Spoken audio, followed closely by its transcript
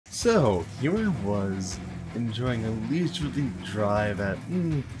So, here I was, enjoying a leisurely drive at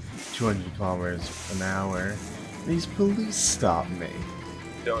 200 kilometers an hour. These police stopped me.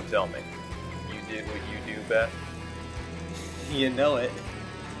 Don't tell me. You did what you do best? You know it.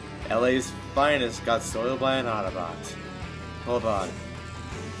 LA's finest got soiled by an Autobot. Hold on.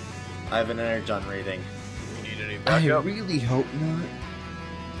 I have an energon reading. You need any I backup? really hope not.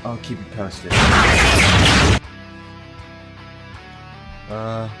 I'll keep you posted.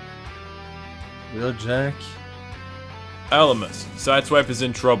 Wheeljack? Alamus, Sideswipe is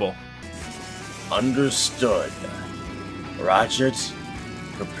in trouble. Understood. Ratchet,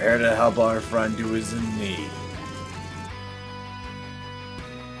 prepare to help our friend who is in need.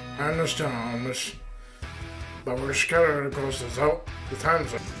 I understand, Miss, but we're scattered across the time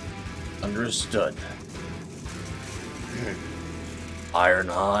zone. Understood.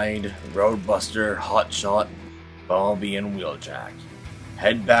 Ironhide, Roadbuster, Hotshot, Bumblebee, and Wheeljack.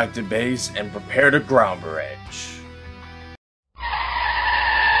 Head back to base and prepare to ground bridge.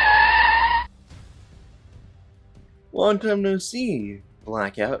 Long time no see,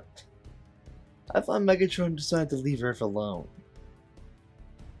 Blackout. I thought Megatron decided to leave Earth alone.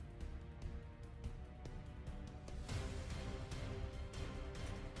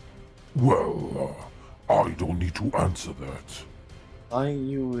 Well, I don't need to answer that.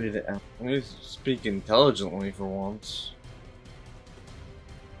 You would at least speak intelligently for once.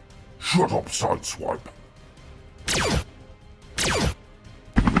 Shut up, Sideswipe.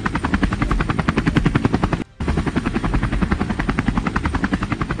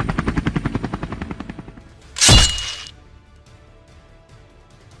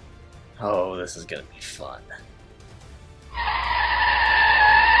 Oh, this is gonna be fun.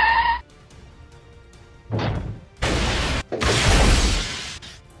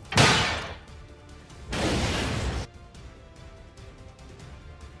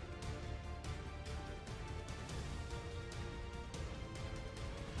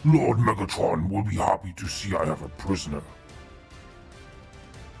 Lord Megatron will be happy to see I have a prisoner.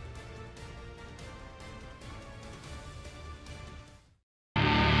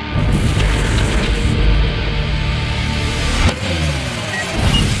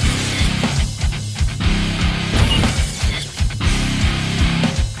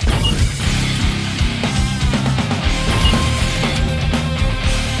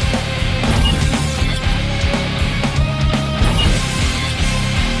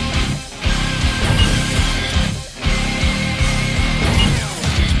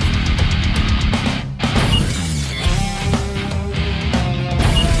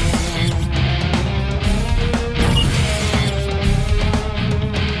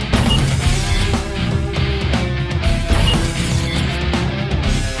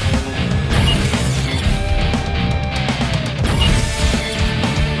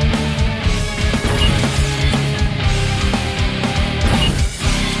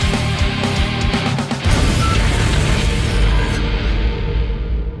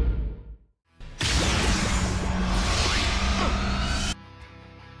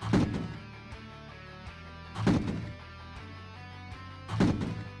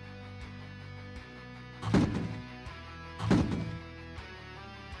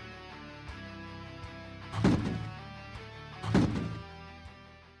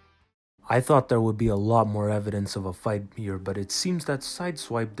 I thought there would be a lot more evidence of a fight here, but it seems that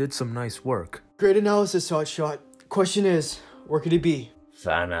Sideswipe did some nice work. Great analysis, Hotshot. Question is, where could he be?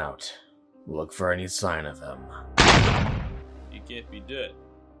 Fan out. Look for any sign of him. He can't be dead.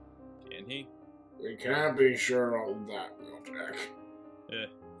 Can he? We can't be sure of that, Wheeljack.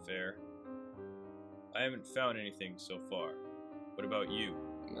 Fair. I haven't found anything so far. What about you?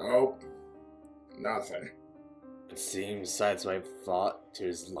 Nope. Nothing. It seems Sideswipe fought to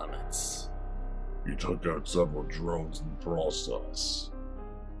his limits. He took out several drones in the process.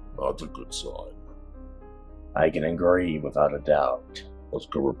 That's a good sign. I can agree without a doubt. Let's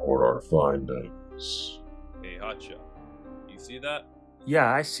go report our findings. Hey, Hotshot. You see that? Yeah,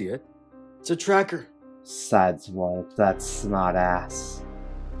 I see it. It's a tracker. Sideswipe, that smart ass.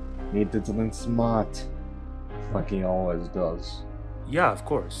 He did something smart. Like he always does. Yeah, of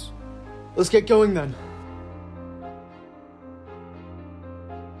course. Let's get going then.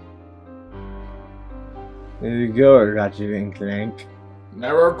 There you go, Ratchet and Clank.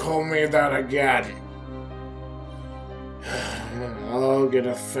 Never call me that again. I'll get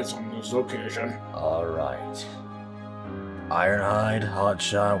a fit on this occasion. Alright. Ironhide,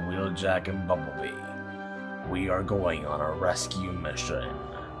 Hotshot, Wheeljack, and Bumblebee. We are going on a rescue mission.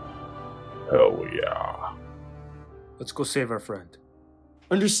 Hell yeah. Let's go save our friend.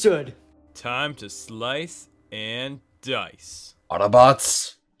 Understood. Time to slice and dice.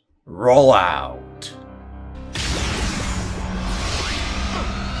 Autobots, Roll out.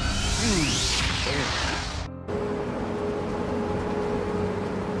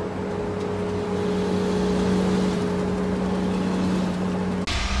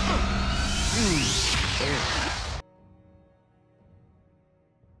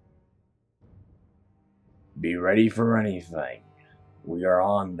 Be ready for anything. We are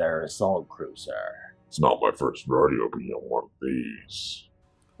on their assault cruiser. It's not my first rodeo being on one of these.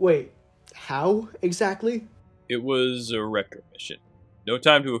 Wait, how exactly? It was a record mission. No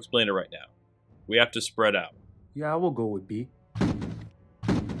time to explain it right now. We have to spread out. Yeah, I will go with B.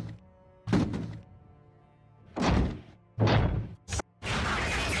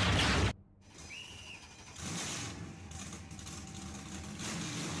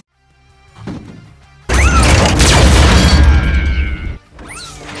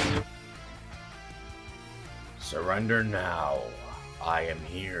 Surrender now. I am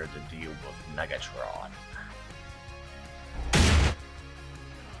here to deal with Megatron.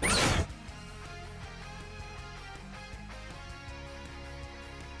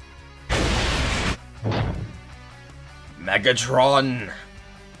 Megatron!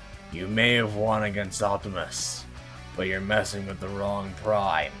 You may have won against Optimus, but you're messing with the wrong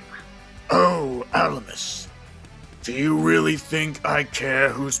Prime. Oh, Alamus. Do you really think I care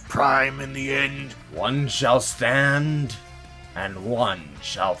who's prime in the end? One shall stand, and one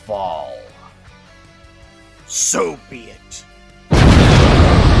shall fall. So be it.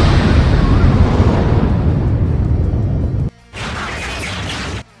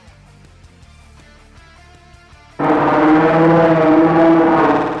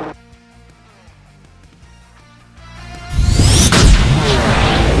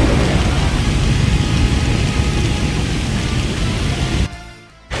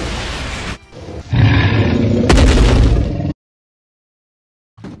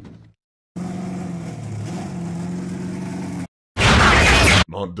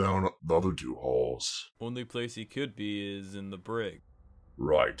 Not down the other two halls. Only place he could be is in the brig.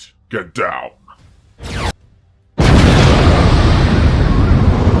 Right. Get down. Hey,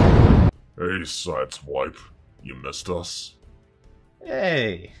 Sideswipe. You missed us?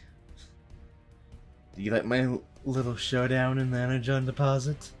 Hey! Do you like my little showdown in the Energon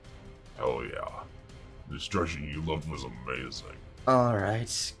deposit? Hell yeah. The destruction you loved was amazing.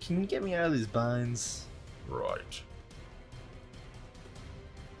 Alright, can you get me out of these binds? Right.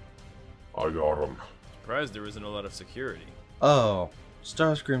 I got him. Surprised there isn't a lot of security. Oh,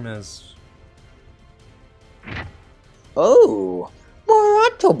 Starscream is... Oh, more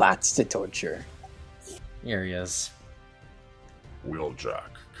Autobots to torture. Here he is. Wheeljack,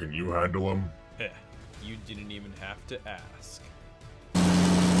 can you handle him? Heh, you didn't even have to ask.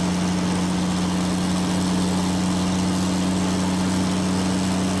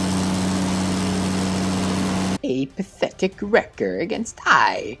 A pathetic wrecker against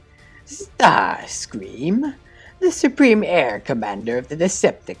I, Starscream, the Supreme Air Commander of the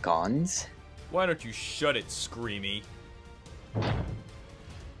Decepticons. Why don't you shut it, Screamy?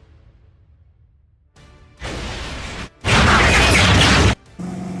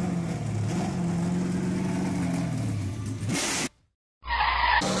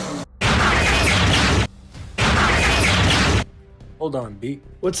 Hold on, B.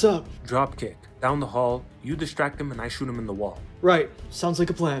 What's up? Dropkick. Down the hall, you distract him and I shoot him in the wall. Right, sounds like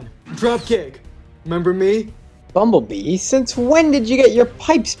a plan. Dropkick. Remember me? Bumblebee, since when did you get your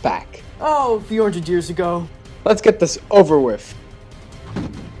pipes back? Oh, a few hundred years ago. Let's get this over with.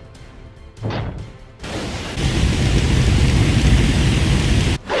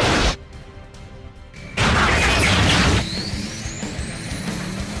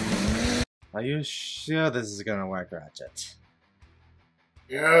 Are you sure this is gonna work, Ratchet?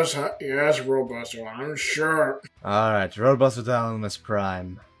 Yes, Roadbuster, I'm sure. Alright, Roadbuster Talamus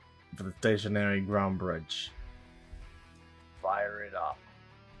Prime for the stationary ground bridge. Fire it up.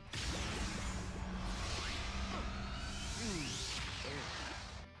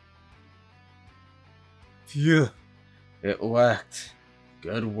 Phew, it worked.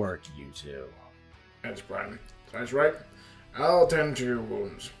 Good work, you two. That's Prime. That's right. I'll tend to your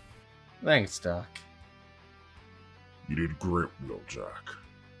wounds. Thanks, Doc. You did great, Wheeljack.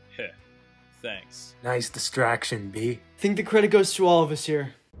 Heh, thanks. Nice distraction, B. Think the credit goes to all of us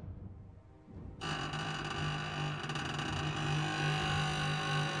here.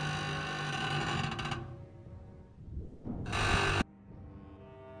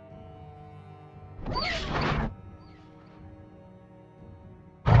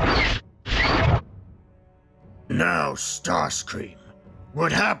 Now, Starscream,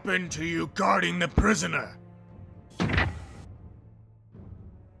 what happened to you guarding the prisoner?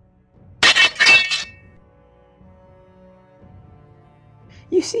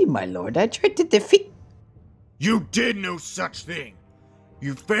 You see, my lord, I tried to defeat... You did no such thing.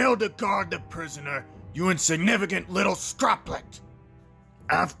 You failed to guard the prisoner, you insignificant little scroplet.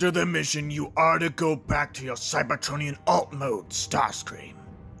 After the mission, you are to go back to your Cybertronian alt mode, Starscream.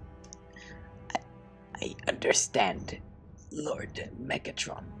 I understand, Lord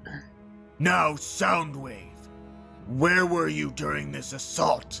Megatron. Now, Soundwave. Where were you during this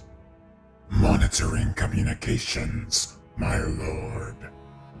assault? Monitoring communications, my lord.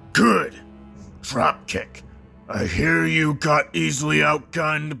 Good. Dropkick. I hear you got easily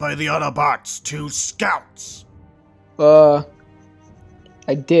outgunned by the Autobots' 2 scouts.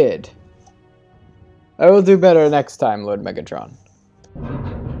 I did. I will do better next time, Lord Megatron.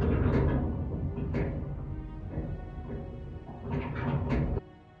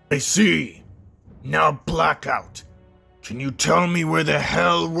 I see. Now Blackout. Can you tell me where the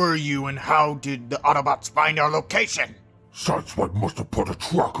hell were you and how did the Autobots find our location? Sideswipe must have put a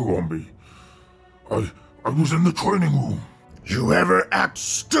tracker on me. I was in the training room. You ever act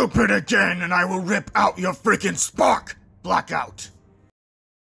stupid again and I will rip out your freaking spark, Blackout.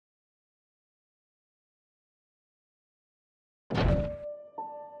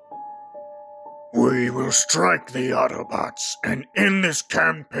 We will strike the Autobots and end this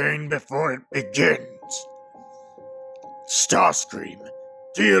campaign before it begins. Starscream,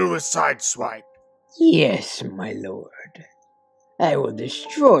 deal with Sideswipe. Yes, my lord. I will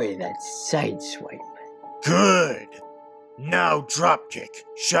destroy that Sideswipe. Good. Now Dropkick,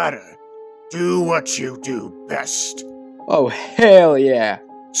 Shatter, do what you do best. Oh, hell yeah.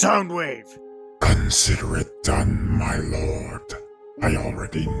 Soundwave. Consider it done, my lord. I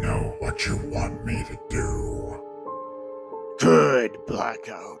already know what you want me to do. Good,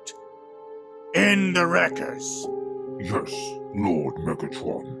 Blackout. End the wreckers. Yes, Lord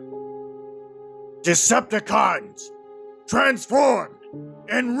Megatron. Decepticons, transform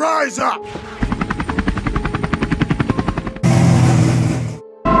and rise up!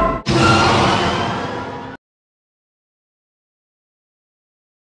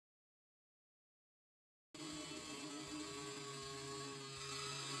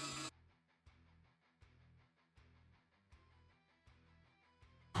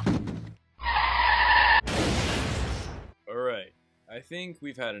 Alright, I think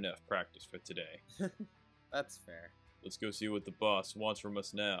we've had enough practice for today. That's fair. Let's go see what the boss wants from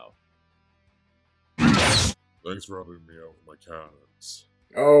us now. Thanks for helping me out with my cannons.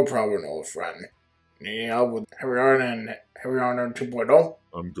 No problem, old friend. Need help with Heavy Iron and Heavy Iron 2.0?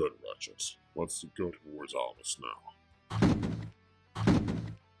 I'm good, Ratchet. Let's go towards Almus now.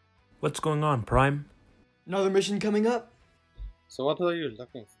 What's going on, Prime? Another mission coming up? So what are you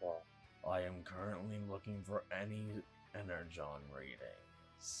looking for? I am currently looking for any Energon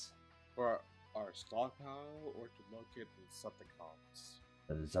readings. For our stockpile or to locate the Decepticons?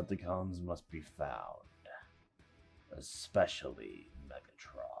 The Decepticons must be found. Especially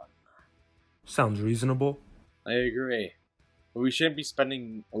Megatron. Sounds reasonable. I agree. But we shouldn't be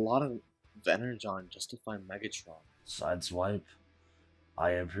spending a lot of Energon just to find Megatron. Sideswipe,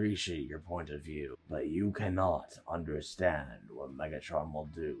 I appreciate your point of view, but you cannot understand what Megatron will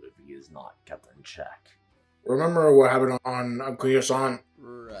do if he is not kept in check. Remember what happened on Guillian?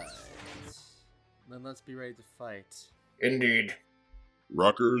 Right. Then let's be ready to fight. Indeed.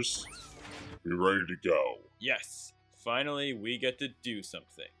 Ruckers, be ready to go. Yes! Finally, we get to do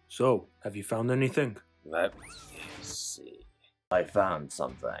something. So, have you found anything? Let me see. I found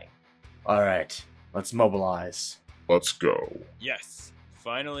something. Alright, let's mobilize. Let's go. Yes!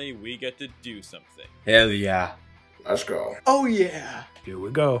 Finally, we get to do something. Hell yeah. Let's go. Oh yeah. Here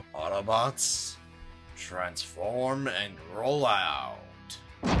we go. Autobots, transform and roll out.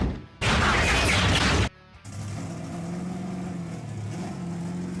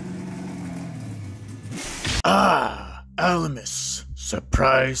 Ah, Almus.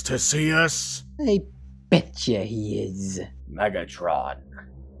 Surprised to see us? I betcha he is. Megatron,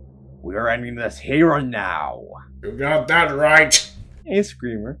 we're ending this here and now. You got that right. Hey,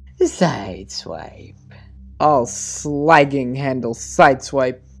 Screamer. Sideswipe. I'll slagging handle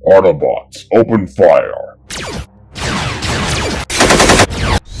Sideswipe. Autobots, open fire.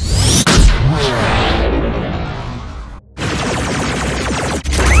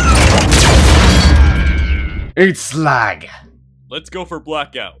 Eat slag! Let's go for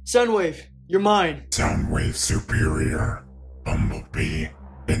Blackout. Soundwave, you're mine. Soundwave superior. Bumblebee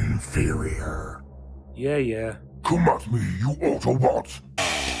inferior. Yeah. Come at me, you Autobots!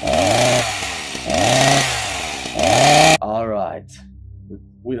 Alright.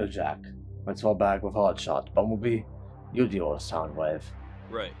 Wheeljack, let's fall back with Hotshot. Bumblebee, you deal with Soundwave.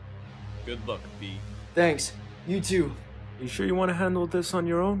 Right. Good luck, B. Thanks. You too. You sure you want to handle this on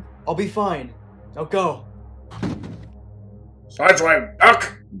your own? I'll be fine. Now go. Sideswipe,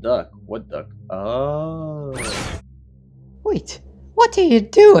 duck! Duck? What duck? Oh. Wait, what are you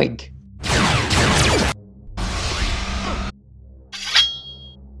doing?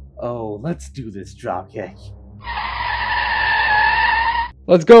 Oh, let's do this dropkick.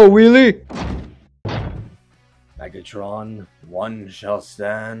 Let's go, Wheelie! Megatron, one shall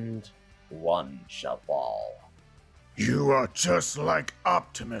stand, one shall fall. You are just like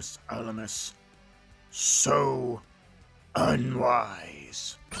Optimus, Alamus. So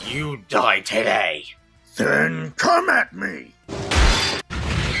unwise. You die today! Then come at me!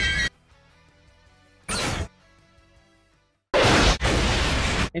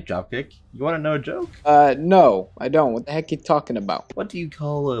 Hey, Dropkick, you want to know a joke? No, I don't. What the heck are you talking about? What do you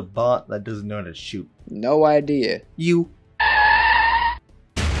call a bot that doesn't know how to shoot? No idea. You.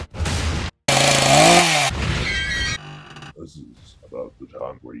 This is about the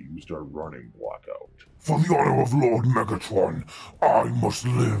time where you start running blackout. For the honor of Lord Megatron, I must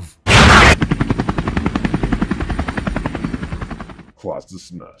live. Class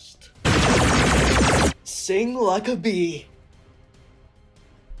dismissed. Sing like a bee.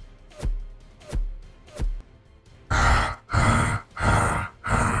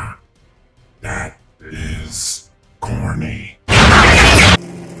 That is corny.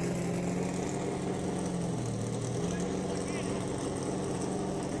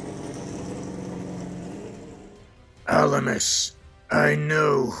 Alamus, I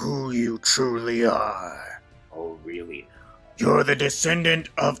know who you truly are. Oh, really now? You're the descendant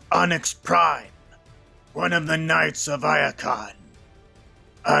of Onyx Prime, one of the Knights of Iacon.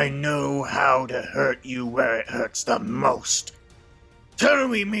 I know how to hurt you where it hurts the most. Till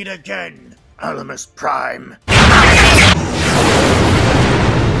we meet again, Alamus Prime.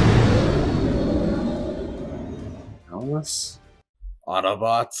 Alamus?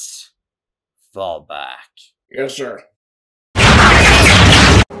 Autobots? Fall back. Yes, sir.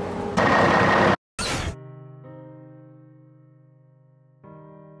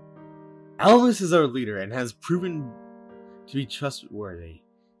 Alamus is our leader and has proven to be trustworthy.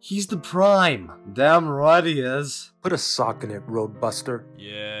 He's the Prime. Damn right he is. Put a sock in it, Roadbuster.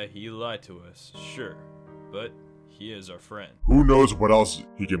 Yeah, he lied to us, sure. But he is our friend. Who knows what else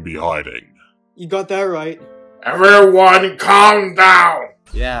he can be hiding? You got that right. Everyone calm down!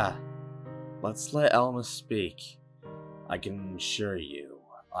 Yeah. Let's let Alamus speak. I can assure you,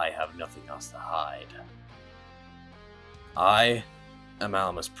 I have nothing else to hide. I am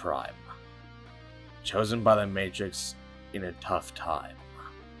Alamus Prime. Chosen by the Matrix in a tough time.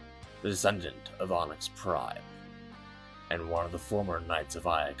 The descendant of Onyx Prime, and one of the former Knights of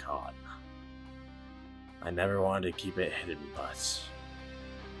Iacon. I never wanted to keep it hidden, but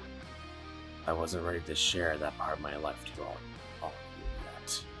I wasn't ready to share that part of my life to all of you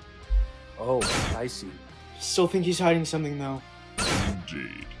yet. Oh, I see. Still think he's hiding something though.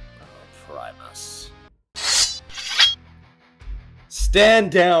 Indeed. Primus.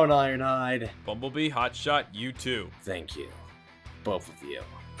 Stand down, Ironhide! Bumblebee, Hotshot, you too. Thank you. Both of you.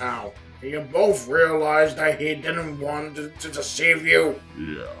 Now, you both realized that he didn't want to deceive you?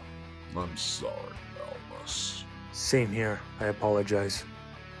 Yeah, I'm sorry, Alamus. Same here. I apologize.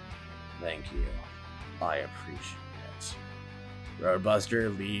 Thank you. I appreciate it.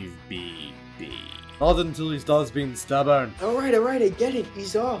 Roadbuster, leave B. Not until he stops being stubborn. Alright, I get it.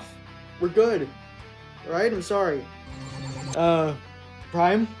 He's off. We're good. Alright, I'm sorry.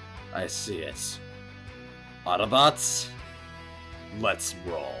 Prime? I see it. Autobots, let's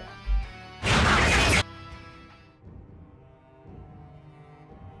roll.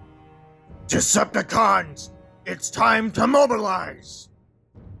 Decepticons, it's time to mobilize!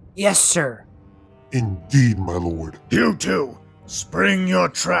 Yes, sir. Indeed, my lord. You two, spring your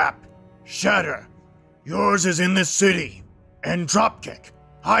trap. Shatter, yours is in the city. And Dropkick,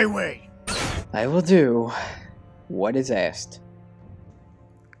 highway. I will do what is asked.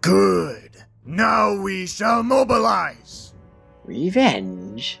 Good. Now we shall mobilize.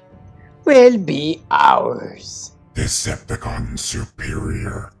 Revenge will be ours. Decepticon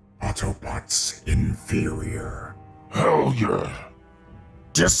superior, Autobots inferior. Hell yeah.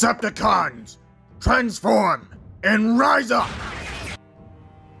 Decepticons, transform and rise up.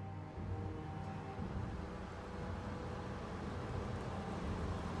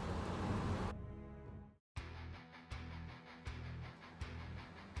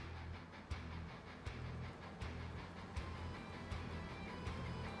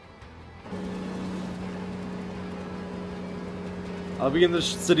 I'll be in the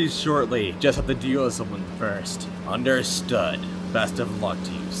city shortly. Just have to deal with someone first. Understood. Best of luck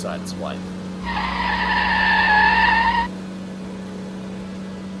to you, Sideswipe.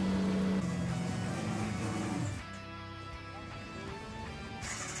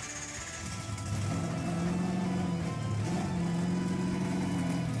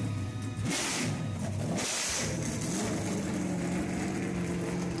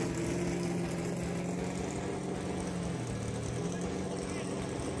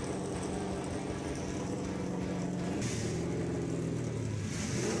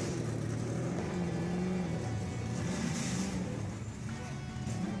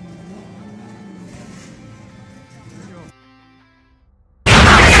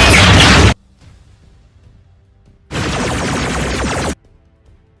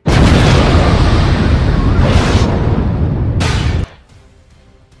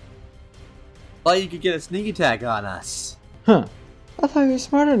 Thought you could get a sneak attack on us. Huh. I thought you were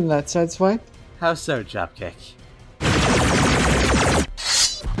smarter than that, Sideswipe. How so, Dropkick?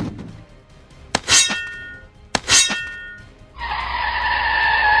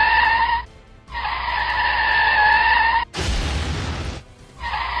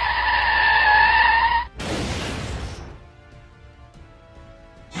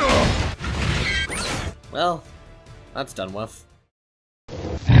 Well, that's done with.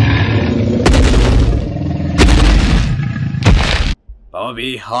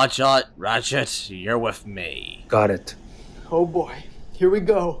 Bumblebee, Hotshot, Ratchet, you're with me. Got it. Oh boy, here we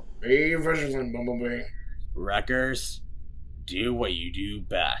go. Be vigilant, Bumblebee. Wreckers, do what you do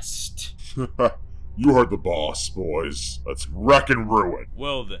best. You heard the boss, boys. Let's wreck and ruin.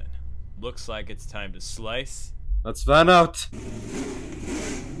 Well then, looks like it's time to slice. Let's find out.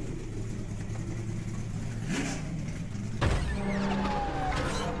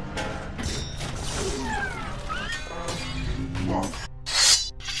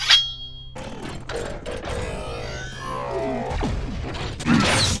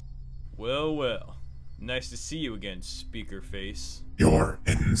 Well, well. Nice to see you again, Speaker Face. Your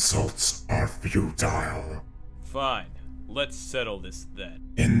insults are futile. Fine. Let's settle this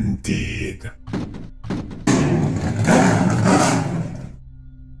then. Indeed.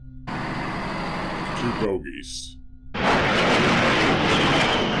 Two bogeys.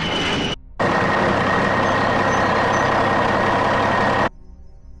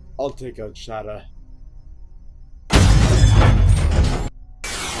 I'll take out Shada.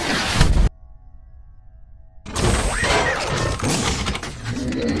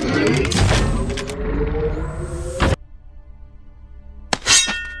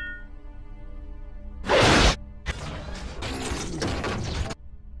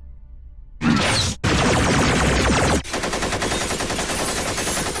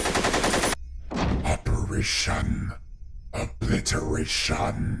 Operation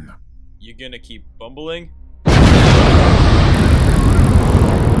Obliteration. You gonna keep bumbling?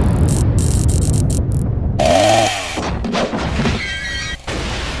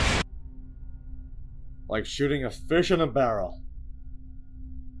 Like shooting a fish in a barrel.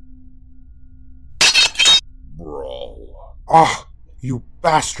 Brawl. Ah, you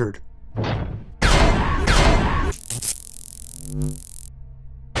bastard.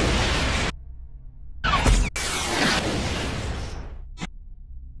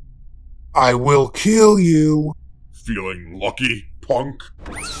 I will kill you. Feeling lucky, punk?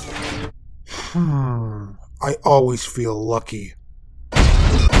 I always feel lucky.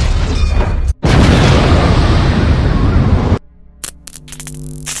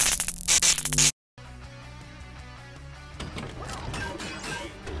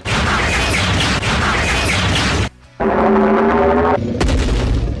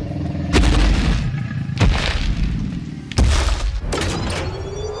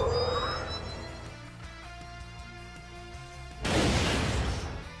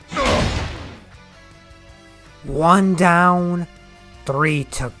 One down, 3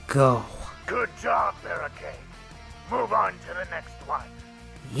 to go. Good job, Barricade. Move on to the next one.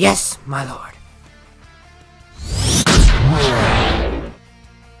 Yes, my lord.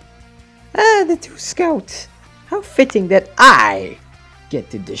 Ah, the 2 scouts. How fitting that I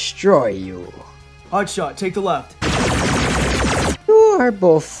get to destroy you. Hotshot, take the left. You are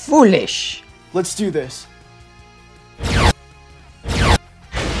both foolish. Let's do this.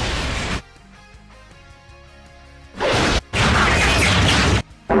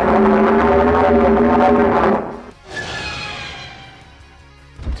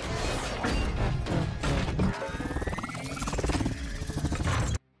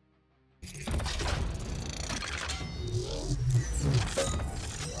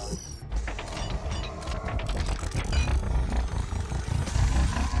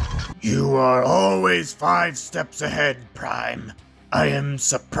 You are always 5 steps ahead, Prime. I am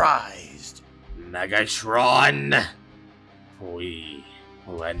surprised. Megatron, we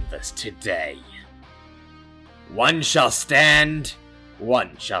will end this today. One shall stand,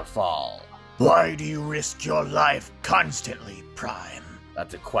 one shall fall. Why do you risk your life constantly, Prime?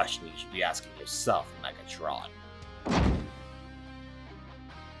 That's a question you should be asking yourself, Megatron.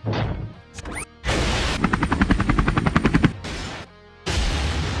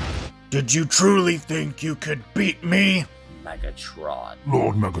 Did you truly think you could beat me? Megatron.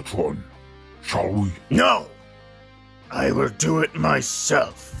 Lord Megatron, shall we? No! I will do it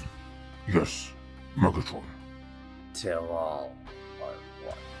myself. Yes, Megatron. Till all are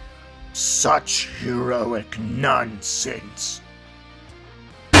one. Such heroic nonsense.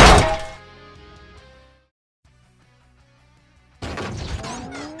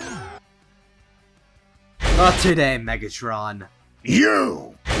 Not today, Megatron.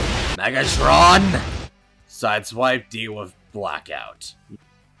 You! Megatron! Sideswipe, deal with Blackout.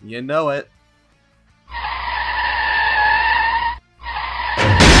 You know it.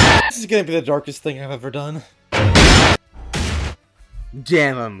 This is gonna be the darkest thing I've ever done.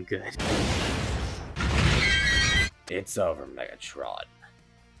 Damn, I'm good. It's over, Megatron.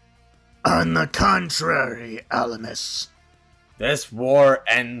 On the contrary, Alamus. This war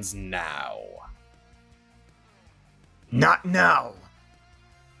ends now. Not now.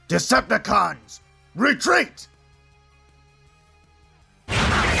 Decepticons, retreat!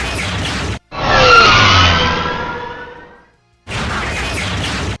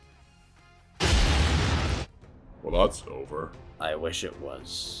 Well, that's over. I wish it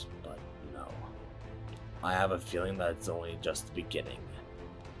was, but no. I have a feeling that it's only just the beginning.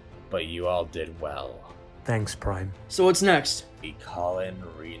 But you all did well. Thanks, Prime. So what's next? We call in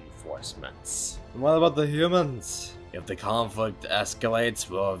reinforcements. What about the humans? If the conflict escalates,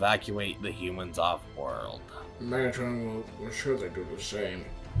 we'll evacuate the humans off-world. Megatron will surely do the same.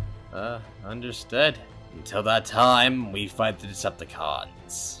 Understood. Until that time, we fight the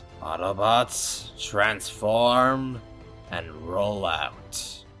Decepticons. Autobots, transform, and roll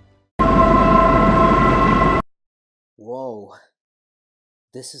out. Whoa.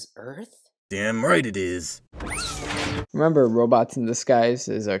 This is Earth? Damn right it is. Remember, Robots in Disguise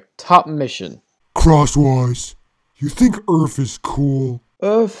is a top mission. Crosswise, you think Earth is cool?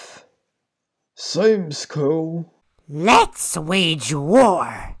 Earth seems cool. Let's wage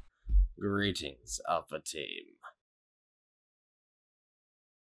war. Greetings, Alpha Team.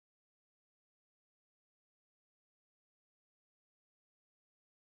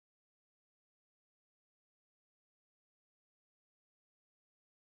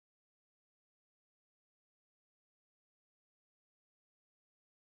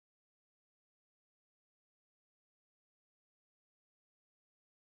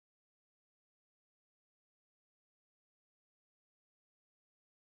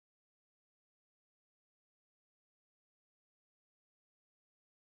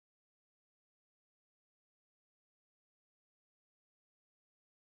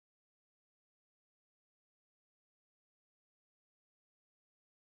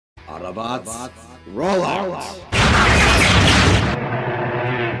 Autobots, roll out!